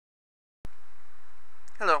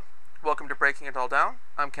Hello, welcome to Breaking It All Down.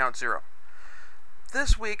 I'm Count Zero.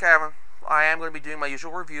 This week I am going to be doing my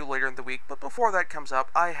usual review later in the week, but before that comes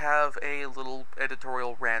up, I have a little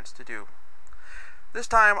editorial rant to do. This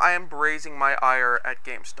time I am raising my ire at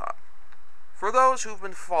GameStop. For those who've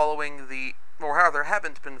been following or rather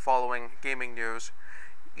haven't been following gaming news,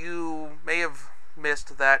 you may have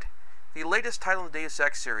missed that the latest title in the Deus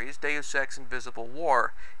Ex series, Deus Ex Invisible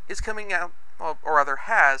War, is coming out, or rather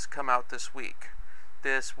has come out this week.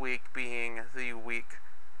 This week being the week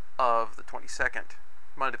of the 22nd.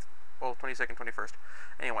 22nd, 21st.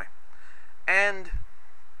 Anyway. And,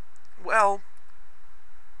 well,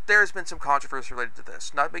 there's been some controversy related to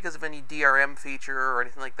this. Not because of any DRM feature or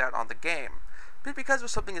anything like that on the game, but because of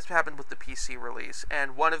something that's happened with the PC release,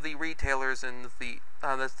 and one of the retailers in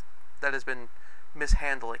that has been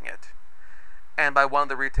mishandling it. And by one of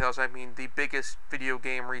the retailers, I mean the biggest video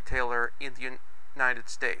game retailer in the United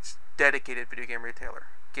States. Dedicated video game retailer,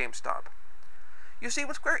 GameStop. You see,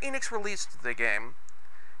 when Square Enix released the game,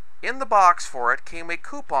 in the box for it came a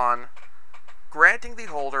coupon granting the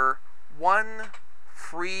holder one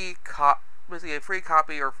free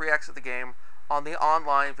copy or free access to the game on the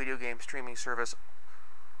online video game streaming service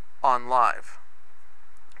OnLive.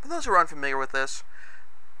 For those who are unfamiliar with this,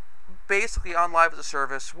 basically OnLive is a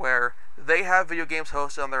service where they have video games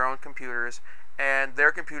hosted on their own computers, and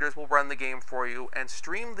their computers will run the game for you and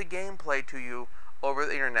stream the gameplay to you over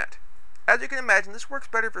the internet. As you can imagine, this works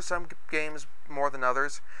better for some games more than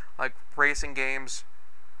others, like racing games,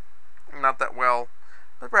 not that well,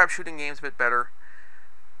 but perhaps shooting games a bit better.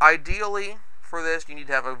 Ideally, for this, you need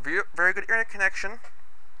to have a very good internet connection.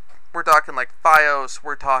 We're talking like Fios,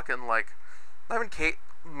 we're talking like, not even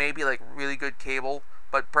maybe like really good cable,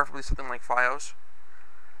 but preferably something like Fios.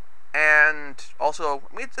 And also,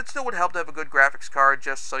 I mean, it still would help to have a good graphics card,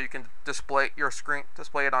 just so you can display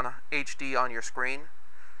it on HD on your screen.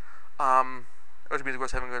 Which means, of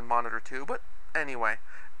course, having a good monitor too. But anyway,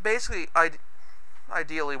 basically,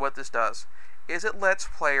 ideally, what this does is it lets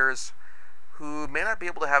players who may not be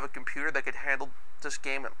able to have a computer that could handle this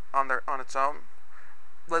game on its own,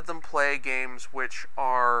 let them play games which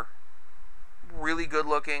are really good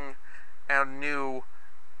looking and new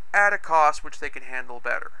at a cost which they can handle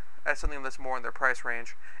better, as something that's more in their price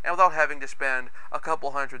range, and without having to spend a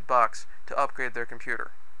couple $100 to upgrade their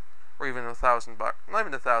computer, or even $1,000. Not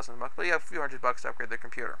even $1,000, but yeah, a few $100 to upgrade their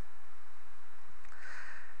computer.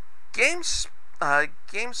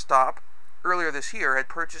 GameStop earlier this year had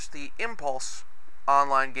purchased the Impulse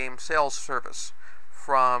online game sales service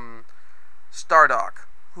from Stardock,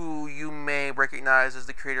 who you may recognize as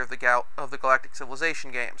the creator of the Galactic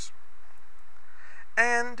Civilization games.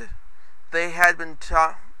 And they had been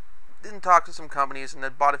in talks with some companies and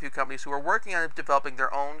had bought a few companies who were working on developing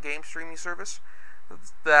their own game streaming service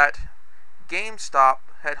that GameStop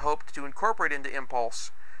had hoped to incorporate into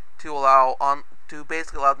Impulse to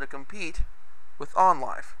basically allow them to compete with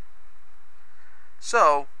OnLive.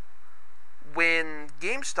 So, when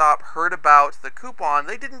GameStop heard about the coupon,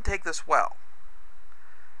 they didn't take this well.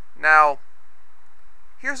 Now,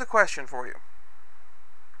 here's a question for you.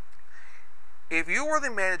 If you were the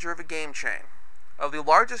manager of a game chain, of the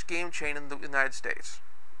largest game chain in the United States,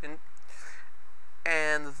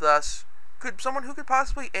 and thus someone who could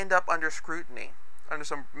possibly end up under some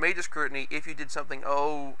major scrutiny if you did something,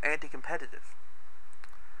 anti-competitive,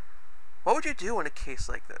 what would you do in a case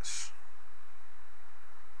like this?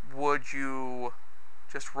 Would you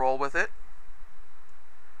just roll with it?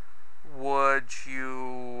 Would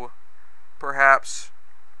you perhaps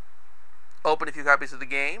open a few copies of the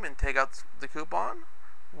game and take out the coupon?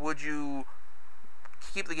 Would you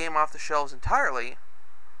keep the game off the shelves entirely,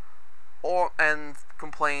 and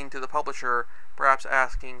complain to the publisher, perhaps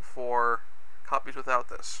asking for copies without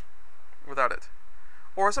it,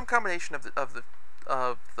 or some combination of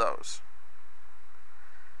those?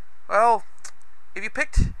 Well, if you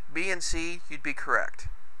picked B and C, you'd be correct.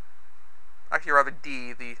 Actually, rather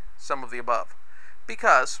D, the sum of the above,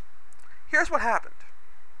 because here's what happened.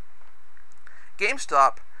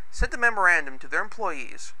 GameStop sent a memorandum to their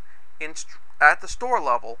employees at the store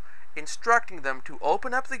level, instructing them to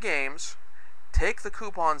open up the games, take the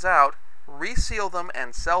coupons out, reseal them,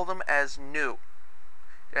 and sell them as new,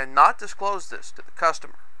 and not disclose this to the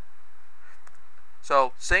customer.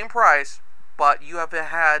 So, same price, but you have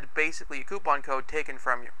had basically a coupon code taken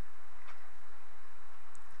from you.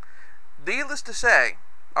 Needless to say,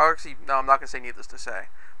 or actually, no, I'm not going to say needless to say,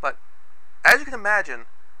 but as you can imagine,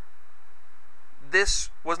 this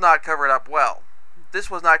was not covered up well. This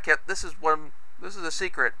was not kept. This is a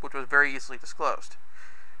secret which was very easily disclosed.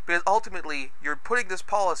 Because ultimately, you're putting this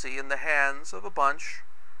policy in the hands of a bunch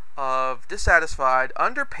of dissatisfied,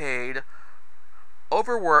 underpaid,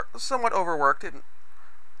 somewhat overworked,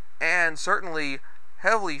 and certainly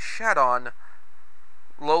heavily shat on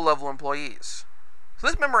low-level employees. So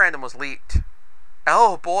this memorandum was leaked.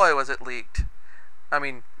 Oh boy, was it leaked. I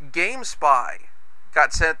mean, GameSpy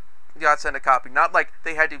got sent a copy. Not like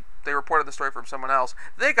they reported the story from someone else.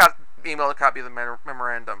 They got emailed a copy of the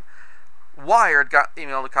memorandum. Wired got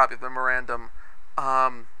emailed a copy of the memorandum.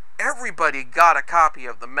 Everybody got a copy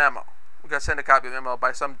of the memo. We got sent a copy of the memo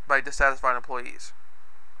by dissatisfied employees.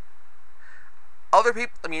 Other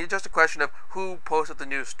people, I mean, it's just a question of who posted the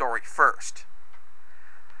news story first.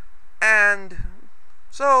 And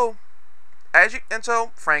so,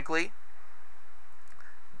 frankly,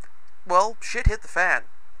 well, shit hit the fan.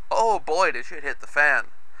 Oh boy, did shit hit the fan.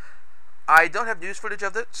 I don't have news footage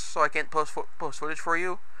of this, so I can't post footage for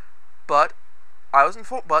you. But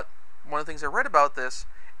But one of the things I read about this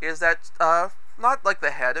is that not like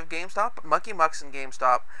the head of GameStop, but Monkey Mucks in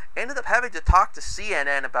GameStop ended up having to talk to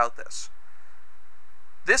CNN about this.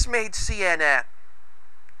 This made CNN.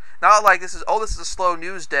 Not like this is a slow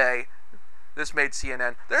news day. This made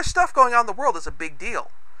CNN. There's stuff going on in the world that's a big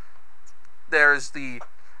deal. There's the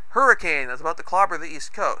hurricane that's about to clobber the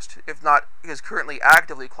East Coast, if not is currently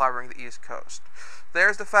actively clobbering the East Coast.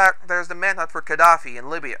 There's the manhunt for Gaddafi in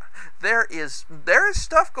Libya. There is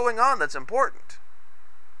stuff going on that's important.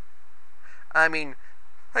 I mean,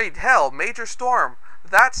 hey, hell, major storm.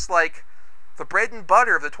 That's like the bread and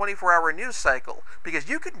butter of the 24-hour news cycle, because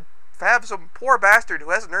you can have some poor bastard who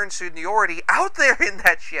hasn't earned seniority out there in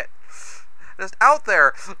that shit. Just out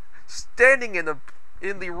there, standing in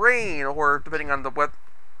the rain, or depending on the weather,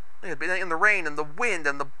 in the rain and the wind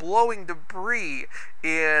and the blowing debris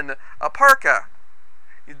in a parka.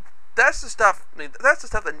 That's the stuff. I mean, that's the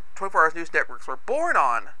stuff that 24-hour news networks were born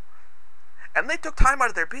on, and they took time out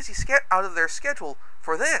of their schedule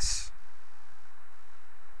for this.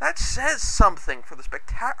 That says something for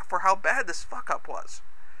for how bad this fuck up was.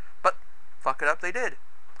 But fuck it up they did.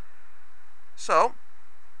 So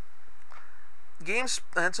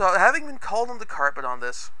having been called on the carpet on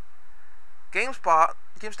this, GameStop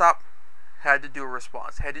had to do a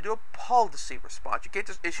response, had to do a policy response. You can't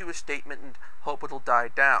just issue a statement and hope it'll die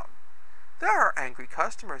down. There are angry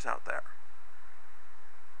customers out there.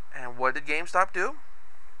 And what did GameStop do?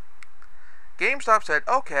 GameStop said,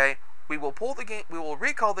 okay, we will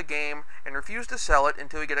recall the game and refuse to sell it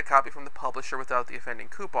until we get a copy from the publisher without the offending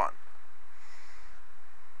coupon.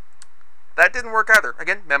 That didn't work either.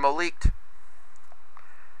 Again, memo leaked.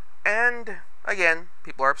 And again,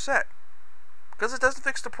 people are upset, because it doesn't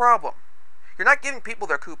fix the problem. You're not giving people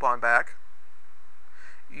their coupon back.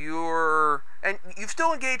 You've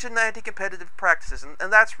still engaged in anti-competitive practices,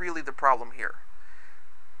 and that's really the problem here.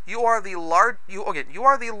 You are the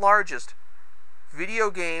largest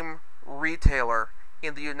video game retailer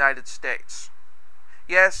in the United States.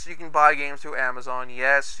 Yes, you can buy games through Amazon.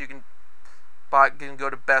 Yes, you can go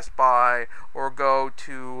to Best Buy or go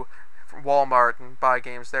to Walmart and buy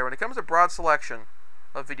games there. When it comes to broad selection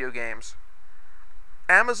of video games,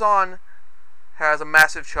 Amazon has a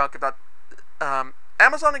massive chunk of that.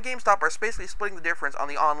 Amazon and GameStop are basically splitting the difference on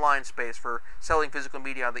the online space for selling physical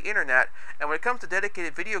media on the internet. And when it comes to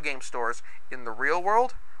dedicated video game stores in the real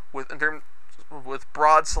world, with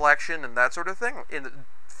broad selection and that sort of thing, in the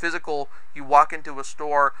physical, you walk into a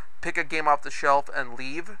store, pick a game off the shelf, and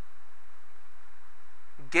leave.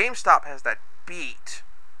 GameStop has that beat.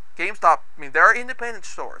 GameStop, I mean, there are independent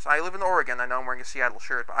stores. I live in Oregon. I know I'm wearing a Seattle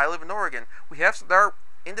shirt, but I live in Oregon. There are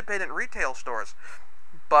independent retail stores,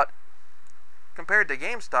 but compared to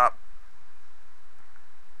GameStop,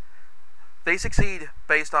 they succeed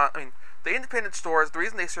based on, I mean, the independent stores, the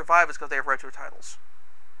reason they survive is because they have retro titles.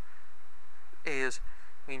 Yes,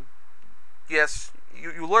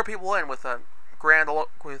 you lure people in with a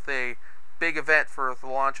big event for the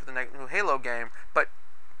launch of the new Halo game, but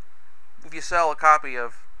if you sell a copy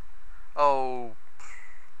of,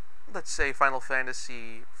 let's say Final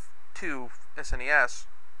Fantasy II SNES,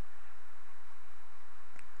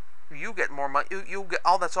 you get more money. You get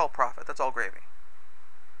that's all profit. That's all gravy.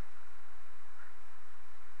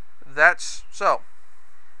 So.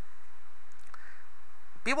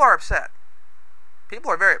 People are upset. People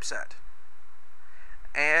are very upset,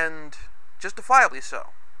 and justifiably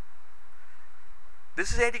so.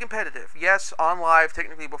 This is anti-competitive. Yes, OnLive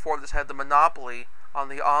technically before this had the monopoly on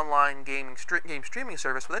the online game streaming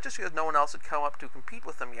service, but that's just because no one else had come up to compete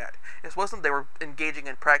with them yet. It wasn't they were engaging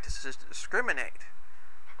in practices to discriminate.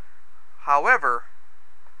 However,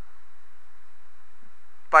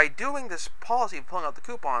 by doing this policy of pulling out the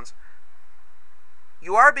coupons,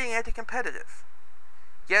 you are being anti-competitive.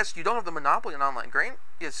 yes, you don't have the monopoly on online game.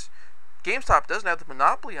 Yes, GameStop doesn't have the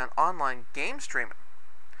monopoly on online game streaming.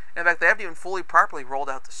 In fact, they haven't even fully properly rolled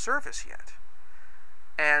out the service yet.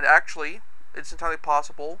 And actually, it's entirely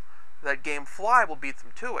possible that GameFly will beat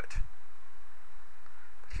them to it.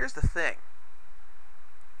 But here's the thing.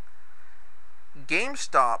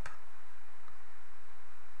 GameStop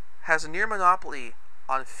has a near monopoly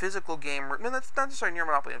on physical game... No, that's not necessarily near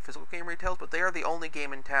monopoly on physical game retails, but they are the only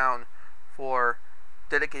game in town for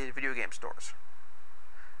dedicated video game stores.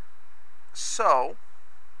 So,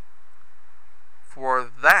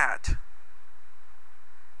 for that,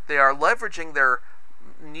 they are leveraging their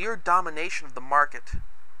near domination of the market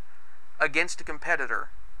against a competitor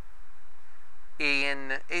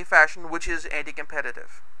in a fashion which is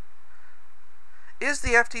anti-competitive. Is the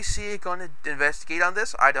FTC going to investigate on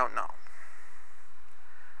this? I don't know.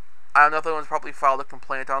 I don't know if anyone's probably filed a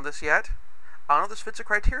complaint on this yet. I don't know if this fits the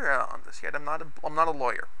criteria on this yet. I'm not a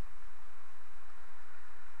lawyer.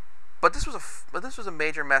 But this was a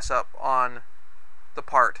major mess up on the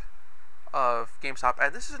part of GameStop,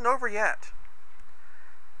 and this isn't over yet.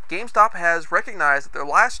 GameStop has recognized that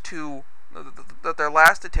their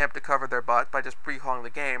last attempt to cover their butt by just recalling the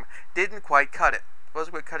game didn't quite cut it.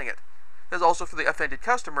 Wasn't quite cutting it. Because also for the offended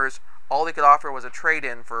customers, all they could offer was a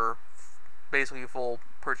trade-in for basically full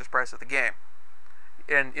purchase price of the game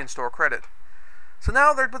and in-store credit. So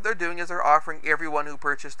now what they're doing is they're offering everyone who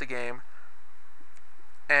purchased the game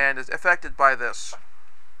and is affected by this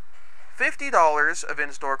 $50 of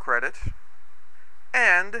in-store credit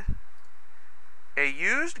and a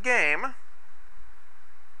used game,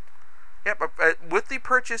 with the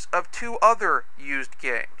purchase of 2 other used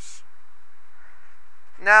games.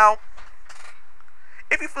 Now,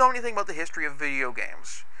 if you know anything about the history of video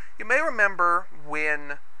games, you may remember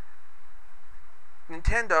when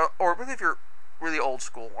Nintendo, or if you're really old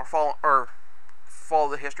school or follow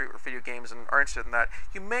the history of video games and are interested in that,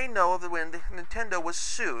 you may know of when Nintendo was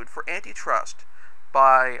sued for antitrust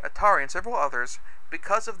by Atari and several others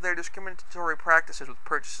because of their discriminatory practices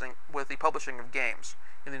with the publishing of games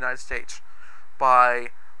in the United States,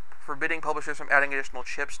 by forbidding publishers from adding additional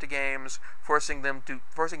chips to games, forcing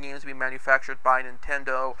games to be manufactured by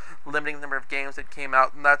Nintendo, limiting the number of games that came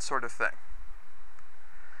out, and that sort of thing.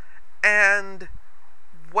 And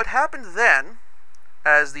what happened then,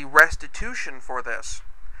 as the restitution for this,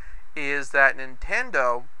 is that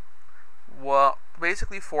Nintendo was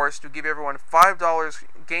basically forced to give everyone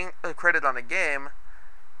 $5 credit on a game,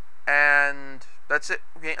 and that's it,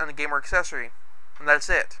 on a game or accessory, and that's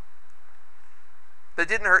it. That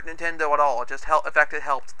didn't hurt Nintendo at all. It just helped. In fact, it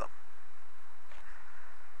helped them.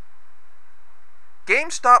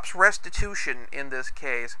 GameStop's restitution in this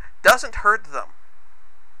case doesn't hurt them.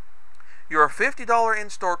 Your $50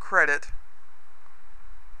 in-store credit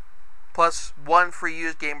plus 1 free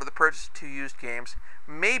used game for the purchase of 2 used games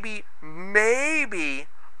maybe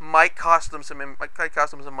might cost them some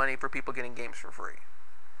money for people getting games for free.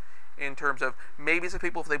 In terms of maybe some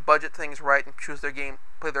people, if they budget things right and choose their game,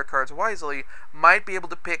 play their cards wisely, might be able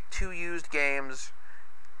to pick 2 used games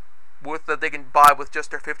that they can buy with just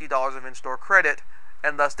their $50 of in-store credit,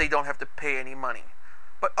 and thus they don't have to pay any money.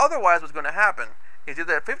 But otherwise, what's going to happen is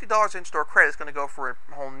either that $50 in-store credit is going to go for a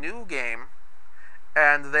whole new game,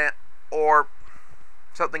 and then or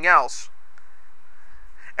something else,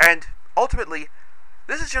 and ultimately,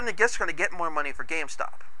 this is just going to get more money for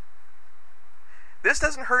GameStop. This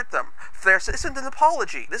doesn't hurt them. This isn't an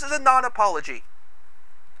apology. This is a non-apology.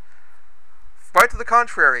 Right to the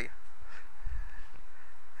contrary.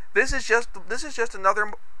 This is just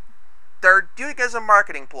another. They're doing it as a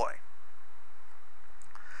marketing ploy.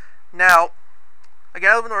 Now,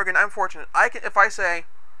 again, I live in Oregon. I'm fortunate. If I say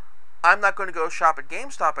I'm not going to go shop at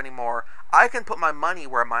GameStop anymore, I can put my money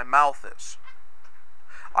where my mouth is.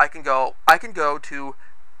 I can go to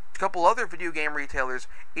a couple other video game retailers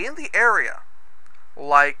in the area,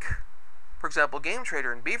 like, for example, Game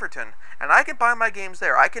Trader in Beaverton, and I can buy my games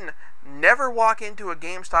there. I can never walk into a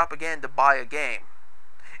GameStop again to buy a game,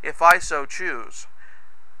 if I so choose.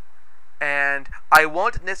 And I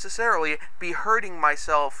won't necessarily be hurting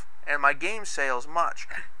myself and my game sales much.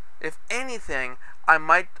 If anything,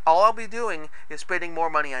 all I'll be doing is spending more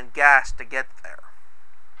money on gas to get there,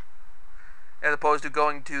 as opposed to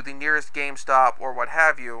going to the nearest GameStop or what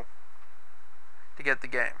have you to get the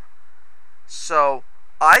game. So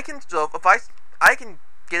I can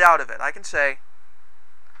get out of it. I can say,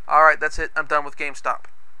 all right, that's it. I'm done with GameStop.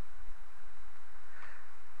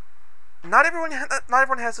 Not everyone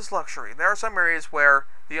has this luxury. There are some areas where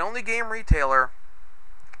the only game retailer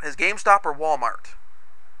is GameStop or Walmart.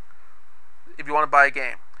 If you want to buy a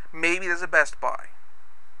game, maybe there's a Best Buy.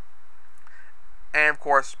 and of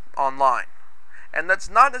course online. And that's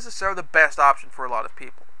not necessarily the best option for a lot of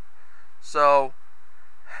people. So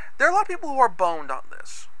there are a lot of people who are boned on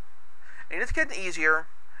this. And it's getting easier.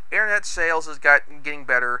 Internet sales is getting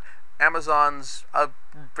better. Amazon's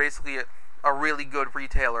basically a really good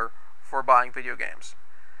retailer for buying video games.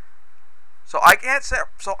 So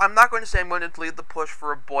I'm not going to say I'm going to lead the push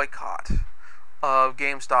for a boycott of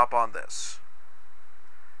GameStop on this.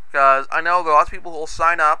 Because I know there are lots of people who will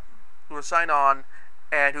sign on,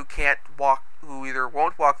 and who either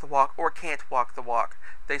won't walk the walk or can't walk the walk.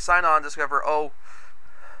 They sign on, discover, oh,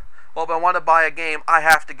 well, if I want to buy a game, I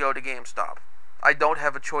have to go to GameStop. I don't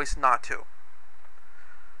have a choice not to.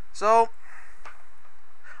 So,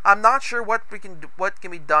 I'm not sure what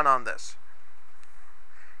can be done on this.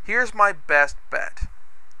 Here's my best bet.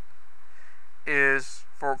 Is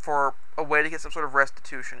for a way to get some sort of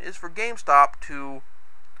restitution, is for GameStop to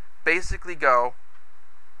basically go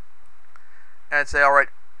and say, alright,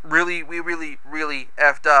 we really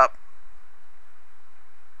effed up.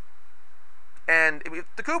 And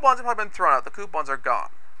the coupons have probably been thrown out. The coupons are gone.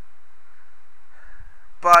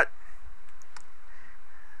 But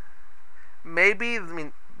maybe,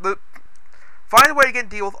 find a way to get a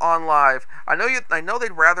deal with OnLive. I know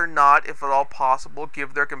they'd rather not, if at all possible,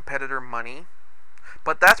 give their competitor money.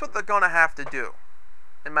 But that's what they're going to have to do,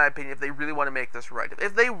 in my opinion, if they really want to make this right.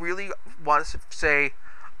 If they really want to say,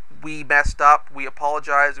 we messed up, we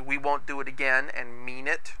apologize, we won't do it again, and mean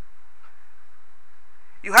it,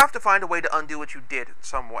 you have to find a way to undo what you did in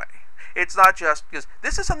some way. It's not just, because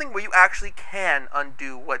this is something where you actually can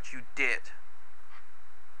undo what you did.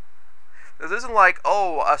 This isn't like,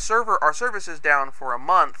 oh, our service is down for a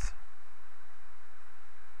month.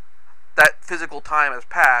 That physical time has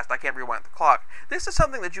passed, I can't rewind the clock. This is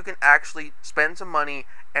something that you can actually spend some money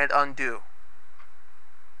and undo.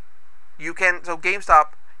 So GameStop,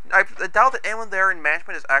 I doubt that anyone there in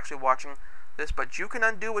management is actually watching this, but you can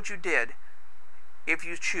undo what you did if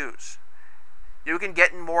you choose. You can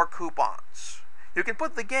get more coupons. You can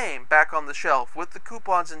put the game back on the shelf with the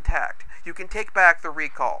coupons intact. You can take back the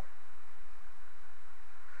recall.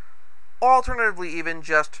 Or alternatively, even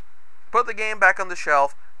just put the game back on the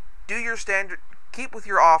shelf, do your standard, keep with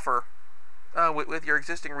your offer, with your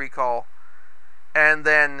existing recall, and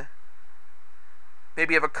then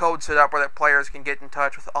maybe have a code set up where that players can get in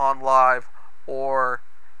touch with OnLive or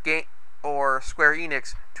Square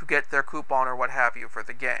Enix to get their coupon or what have you for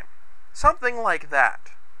the game. Something like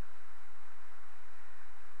that.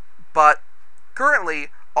 But currently,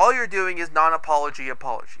 all you're doing is non-apology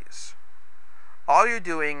apologies. All you're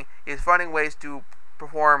doing is finding ways to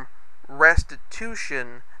perform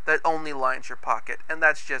restitution that only lines your pocket, and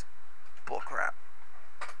that's just bullcrap.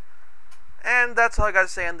 And that's all I got to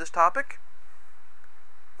say on this topic.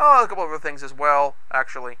 Oh, a couple other things as well,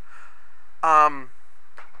 actually.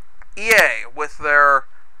 EA, with their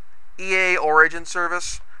EA Origin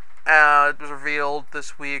service, it was revealed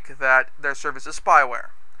this week that their service is spyware.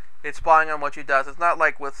 It's spying on what you do. It's not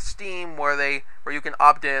like with Steam where you can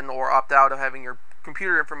opt in or opt out of having your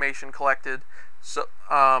computer information collected,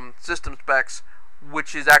 system specs,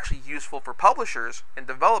 which is actually useful for publishers and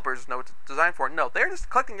developers know what it's designed for. No, they're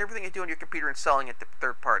just collecting everything you do on your computer and selling it to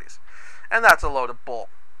third parties. And that's a load of bull.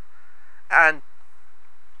 And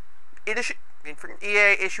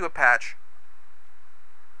EA issue a patch.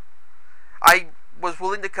 I was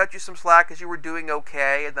willing to cut you some slack because you were doing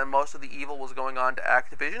okay, and then most of the evil was going on to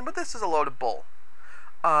Activision, but this is a load of bull.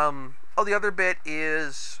 The other bit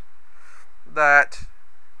is that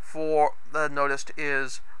noticed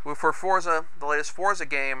is for Forza, the latest Forza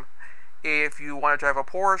game, if you want to drive a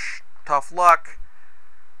Porsche, tough luck.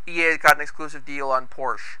 EA got an exclusive deal on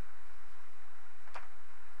Porsche.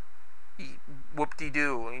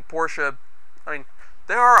 Whoop-de-doo. Porsche,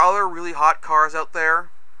 there are other really hot cars out there,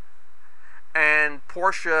 and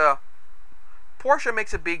Porsche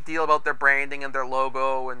makes a big deal about their branding and their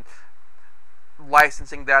logo and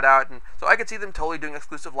licensing that out, and so I could see them totally doing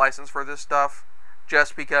exclusive license for this stuff,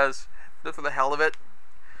 just because, just for the hell of it.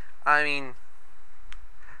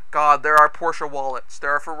 God, there are Porsche wallets,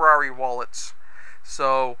 there are Ferrari wallets,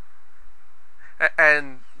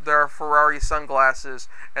 and there are Ferrari sunglasses,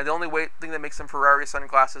 and the only thing that makes them Ferrari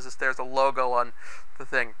sunglasses is there's a logo on the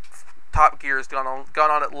thing. Top Gear has gone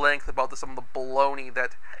on at length about some of the baloney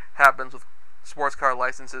that happens with sports car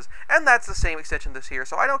licenses, and that's the same extension this year,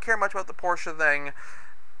 so I don't care much about the Porsche thing.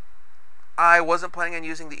 I wasn't planning on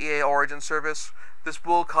using the EA Origin service. This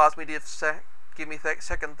will cause me to give me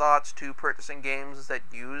second thoughts to purchasing games that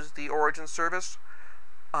use the Origin service.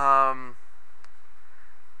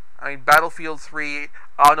 Battlefield 3,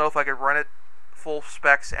 I don't know if I could run it full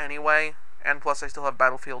specs anyway, and plus I still have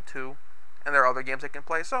Battlefield 2. and there are other games I can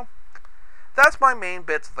play. So that's my main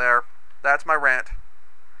bits there. That's my rant.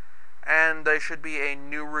 And there should be a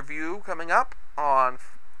new review coming up on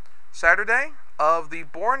Saturday of the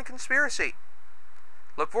Bourne Conspiracy.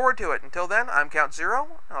 Look forward to it. Until then, I'm Count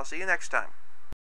Zero, and I'll see you next time.